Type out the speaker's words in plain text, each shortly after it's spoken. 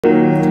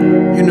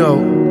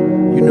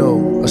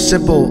A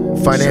simple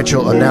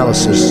financial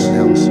analysis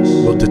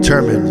will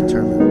determine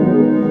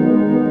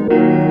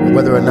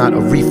whether or not a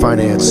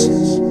refinance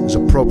is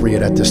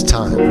appropriate at this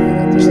time. You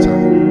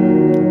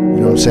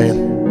know what I'm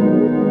saying?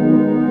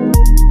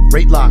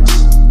 Rate locks,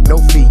 no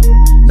fee.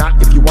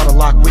 Not if you want to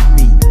lock with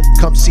me.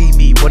 Come see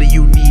me, what do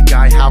you need,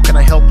 guy? How can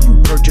I help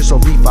you? Purchase or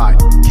refi?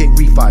 King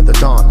Refi, the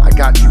Don, I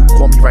got you.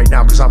 Call me right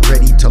now, cause I'm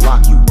ready to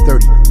lock you.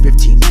 30,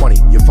 15, 20,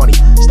 you're funny.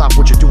 Stop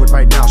what you're doing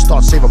right now,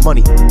 start saving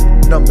money.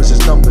 Numbers is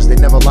numbers, they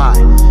never lie.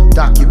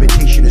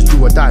 Documentation is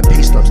do or die.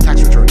 Pay stubs,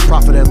 tax returns,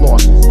 profit and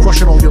loss.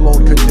 Crushing all your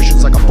loan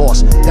conditions like a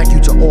boss. Thank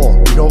you to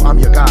all, you know I'm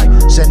your guy.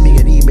 Send me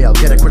an email,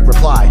 get a quick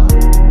reply.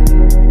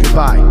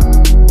 Goodbye.